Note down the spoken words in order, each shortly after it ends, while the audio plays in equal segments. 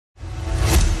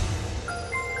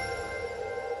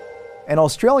An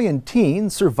Australian teen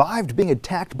survived being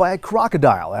attacked by a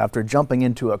crocodile after jumping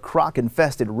into a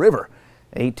croc-infested river.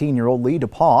 18-year-old Lee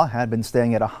DePaul had been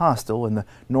staying at a hostel in the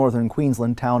northern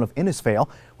Queensland town of Innisfail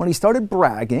when he started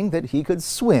bragging that he could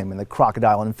swim in the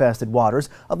crocodile-infested waters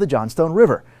of the Johnstone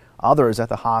River. Others at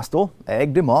the hostel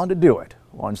egged him on to do it.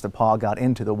 Once DePaul got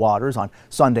into the waters on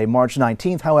Sunday, March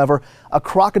 19th, however, a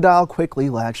crocodile quickly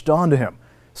latched onto him.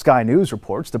 Sky News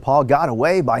reports DePaul got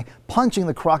away by punching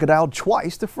the crocodile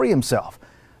twice to free himself.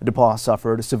 DePaul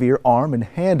suffered severe arm and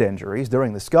hand injuries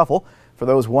during the scuffle. For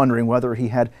those wondering whether he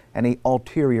had any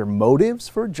ulterior motives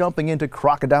for jumping into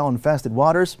crocodile-infested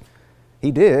waters,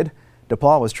 he did.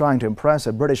 DePaul was trying to impress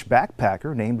a British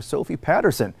backpacker named Sophie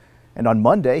Patterson. And on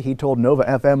Monday, he told Nova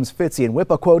FM's Fitzy and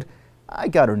Whippa, quote, "I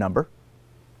got her number."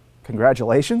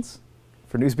 Congratulations.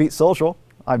 For Newsbeat Social,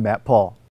 I'm Matt Paul.